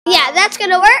Yeah, that's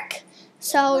gonna work.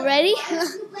 So, ready?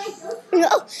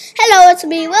 Hello, it's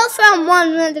me, Will from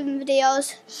One Random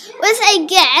Videos with a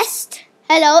guest.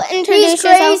 Hello, introduce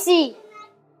yourself. Crazy.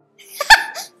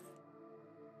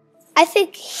 I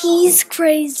think he's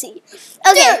crazy.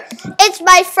 Okay, it's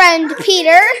my friend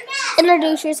Peter.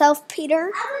 Introduce yourself,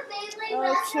 Peter.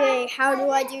 Okay, how do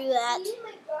I do that?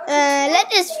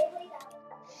 Let's just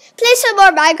play some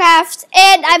more Minecraft,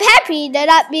 and I'm happy to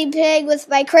not be playing with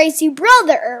my crazy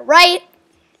brother, right?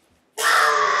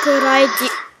 Good idea.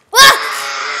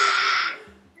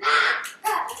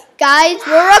 Guys,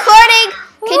 we're recording.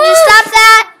 Can you stop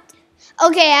that?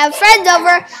 Okay, I have friends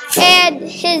over and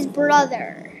his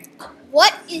brother.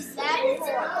 What is that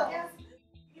for?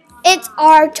 It's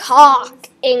our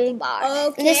talking box.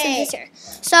 Okay. This here.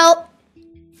 So,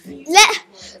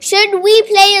 should we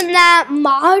play in that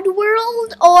mod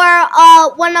world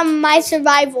or one of my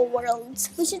survival worlds?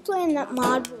 We should play in that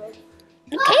mod world.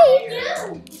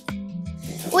 Okay.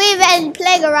 We've been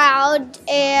playing around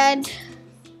and...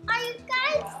 Are you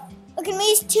guys? Oh, can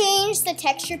we change the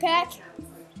texture pack?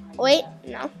 Wait,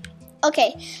 no.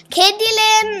 Okay.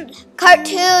 Candyland,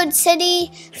 Cartoon City,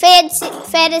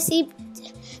 Fantasy,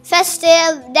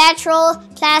 Festive, Natural,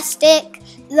 Plastic,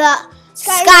 the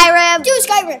Skyrim, Do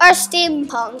Skyrim. or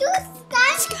Steampunk. Do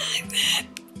Skyrim.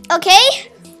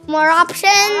 Okay, more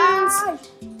options.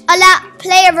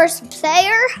 Player versus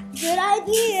player. Good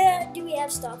idea. Do we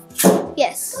have stuff?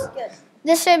 Yes. Good.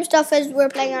 The same stuff as we're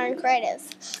playing on creative.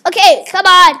 Okay, come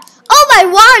on. Oh, my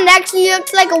wand actually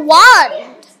looks like a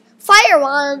wand. Fire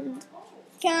wand.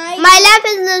 Can I? My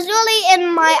lapis lazuli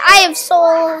and my eye of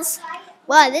souls.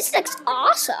 Wow, this looks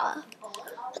awesome.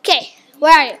 Okay,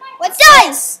 where are you? What's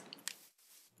Dice!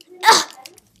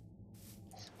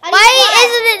 Why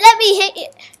isn't it let me hit you?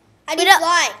 How do you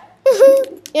fly?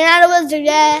 You're not a wizard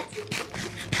yet.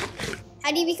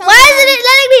 How do you become? Why isn't it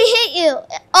letting me hit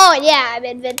you? Oh, yeah, I'm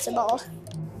invincible.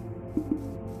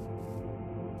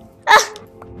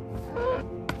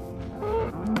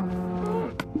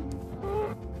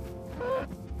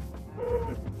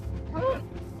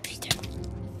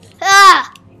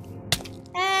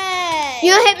 Hey.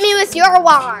 You hit me with your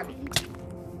wand.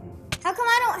 How come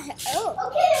I don't? Oh.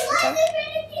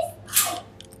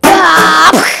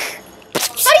 Ah.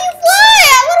 How do you fly?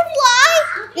 I want to fly.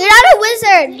 You're not a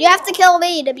wizard. You have to kill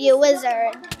me to be a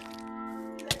wizard.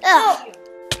 Oh.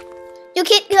 You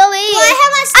can't kill me. Do I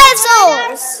have my stuff? I have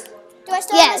souls. Do I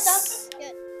still have my Yes. stuff?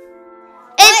 Good.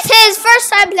 It's his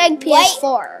first time playing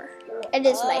PS4 in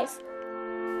his life.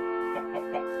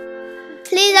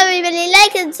 Please, everybody,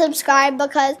 like and subscribe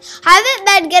because I haven't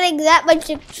been getting that much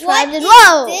subscribers. What is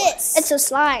Whoa! this? It's a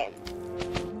slime.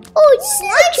 Oh,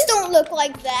 Slimes don't look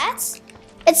like that.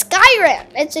 it's Skyrim.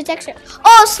 It's a texture.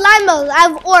 Oh, Slimos. I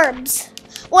have orbs.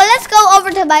 Well, let's go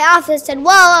over to my office and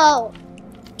whoa.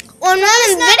 One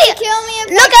Random Video. Kill me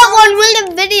if Look at One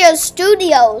Random Video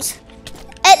Studios.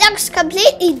 It looks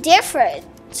completely different.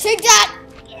 Take that.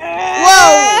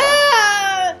 Whoa.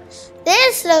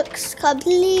 This looks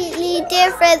completely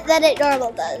different than it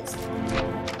normally does.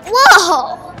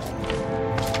 Whoa!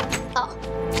 Oh.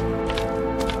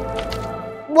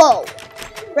 Whoa.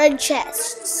 Red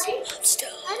chests. I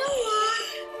don't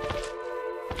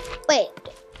want. Wait.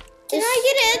 Can I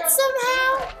get in somehow?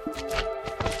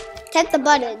 Check the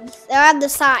buttons. They're on the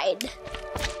side.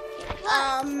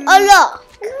 Oh Oh, look.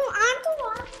 No, I'm the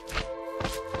one.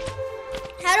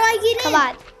 How do I get in? Come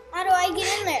on. How do I get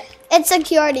in there? It's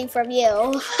security from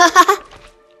you.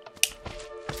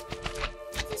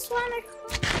 Just wanna.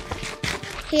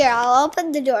 Here, I'll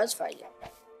open the doors for you.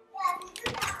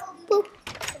 Boop.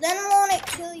 Then won't it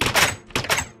kill you?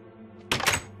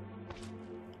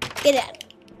 Get in.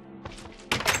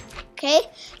 Okay,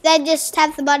 then just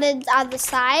tap the buttons on the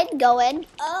side, go in.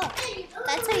 Oh,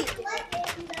 that's how you do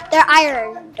it. They're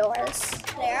iron doors.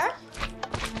 There?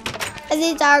 And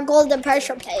these are golden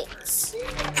pressure plates.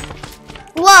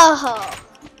 Whoa!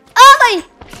 Oh my!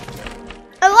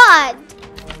 I won!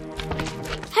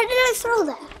 How did I throw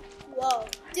that? Whoa.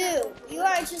 Dude, you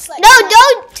are just like. No,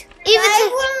 don't! Even I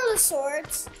have one of the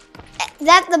swords.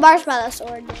 that's the marshmallow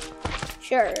sword.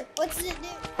 Sure. What does it do?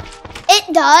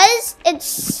 It does.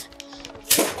 It's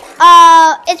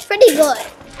pretty good.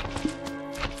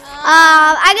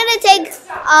 I'm gonna take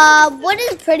what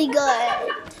is pretty good?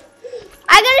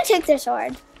 I'm gonna take the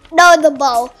sword. No, the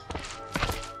bow.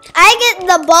 I get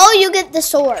the bow, you get the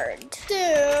sword.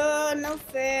 Dude, no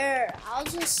fair. I'll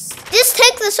just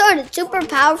take the sword. It's super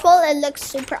powerful and looks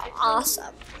super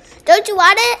awesome. Don't you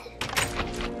want it?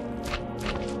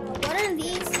 What are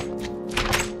these?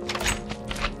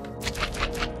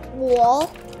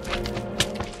 Wall.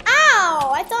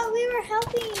 Ow! I thought we were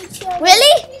helping each other.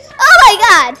 Really?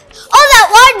 god! Oh, that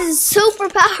wand is super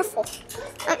powerful.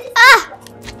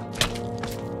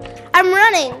 I'm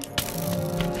running.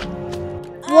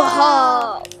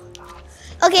 Whoa.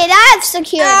 Okay, now I have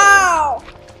security. Ow!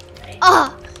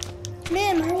 Oh.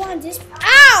 Man, my wand just.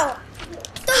 Ow!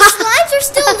 Those slimes are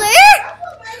still there?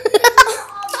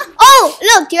 Oh,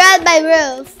 look, you're at my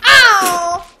roof.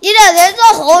 Ow! You know, there's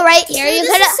a hole right here. Dude, You this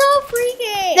could is have. so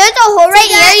freaky. There's a hole right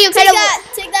here. You could Take have. that.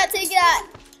 Take that.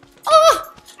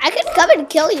 Oh, I could come and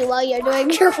kill you while you're doing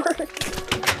your work.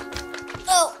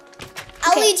 Oh.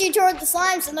 I'll Okay. lead you toward the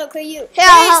slimes and they'll kill you. Here,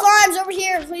 Hey, I'll- slimes over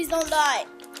here. Please don't die.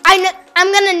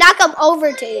 I'm gonna knock them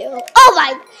over to you. Oh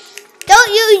my!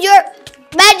 Don't use your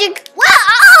magic. Wow!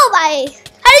 Oh my!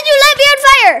 How did you light me on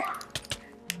fire?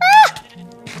 Ah.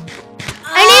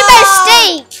 I need my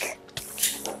steak.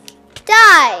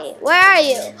 Die! Where are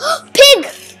you? Pig!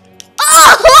 Oh!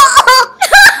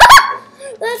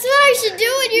 That's what I should do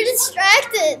when you're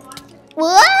distracted.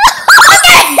 What?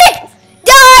 Okay!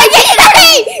 Die!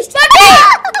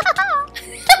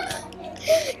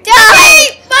 Die!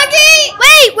 Buggy!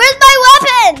 Wait, where's my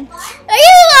weapon?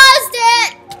 You lost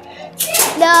it!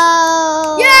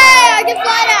 No. Yay! I can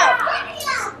fly now.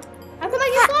 How come I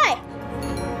can fly?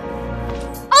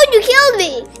 Oh, you killed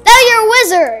me. Now you're a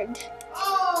wizard.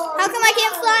 How come I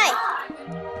can't fly?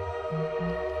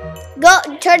 Go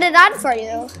turn it on for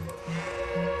you.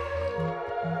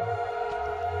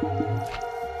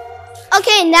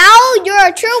 Okay, now you're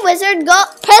a true wizard. Go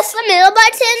press the middle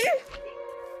button.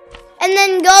 And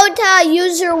then go to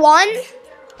user 1.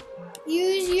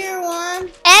 Use your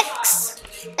wand. X.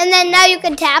 And then now you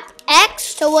can tap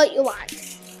X to what you want.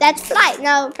 That's fly.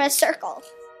 Now press circle.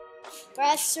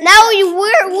 Press circle. Now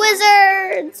we're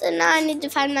wizards. And now I need to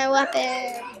find my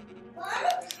weapon.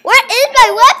 Where is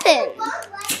my weapon?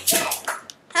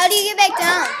 How do you get back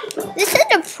down? This is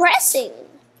depressing.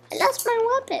 I lost my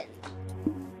weapon.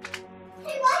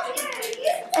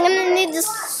 I'm gonna need to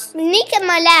sneak in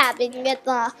my lab and get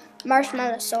the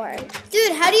marshmallow sword.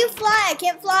 Dude, how do you fly? I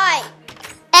can't fly.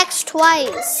 X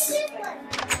twice. Dude,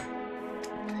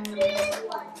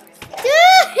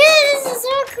 this is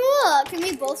so cool. Can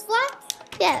we both fly?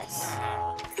 Yes.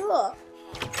 Cool.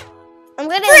 I'm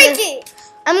getting Freaky!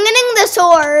 I'm getting the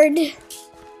sword.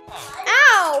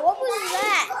 Ow, what was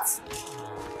that?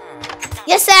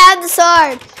 Yes, I have the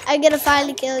sword. I'm gonna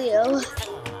finally kill you.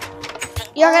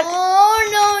 You're gonna. Oh,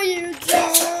 no, you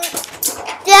don't.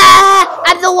 Yeah,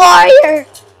 I'm the warrior.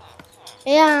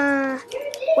 Yeah.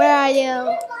 Where are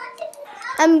you?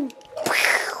 I'm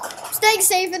Staying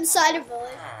safe inside a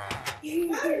village.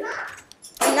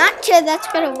 I'm not sure that's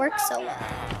gonna work so well.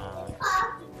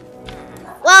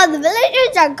 Well, the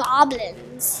villagers are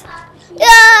goblins.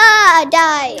 Yeah,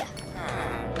 die.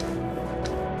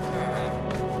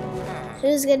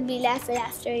 Who's gonna be laughing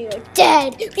after you're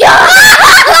dead? Yeah!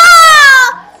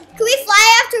 Can we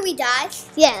fly after we die?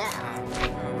 Yeah.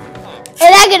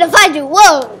 And I'm gonna find you.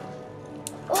 Whoa.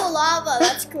 Oh, lava.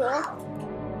 That's cool.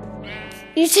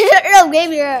 You should have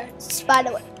maybe you're a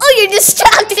spider. Oh, you're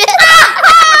distracted.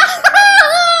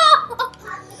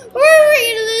 We're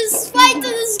in this fight to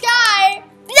the sky.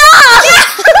 No!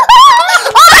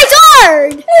 Oh, my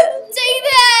sword! Take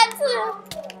that.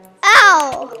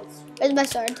 Ow. Where's my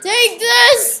sword? Take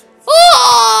this.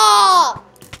 Oh!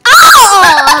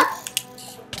 Oh!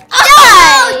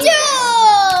 Die!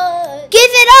 Dude!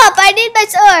 Give it up. I need my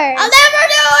sword. I'll never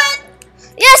do it.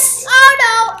 Yes. Oh,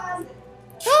 no.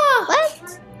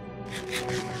 What?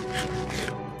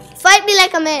 Fight me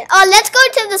like a man. Oh, let's go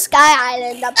to the sky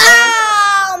island up there.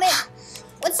 Oh, man.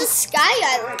 What's the sky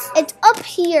island? It's up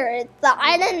here. It's the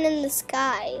island in the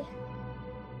sky.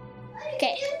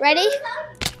 Okay, ready?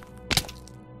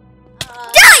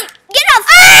 Die! Get off!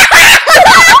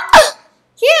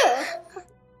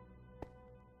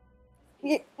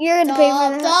 You're gonna pay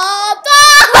for that.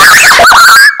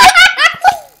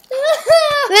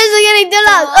 This is getting too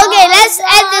long. Okay, let's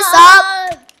end this up.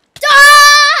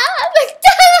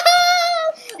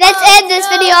 Let's end this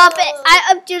video up. I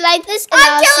hope you like this, and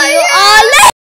I'll see you all later.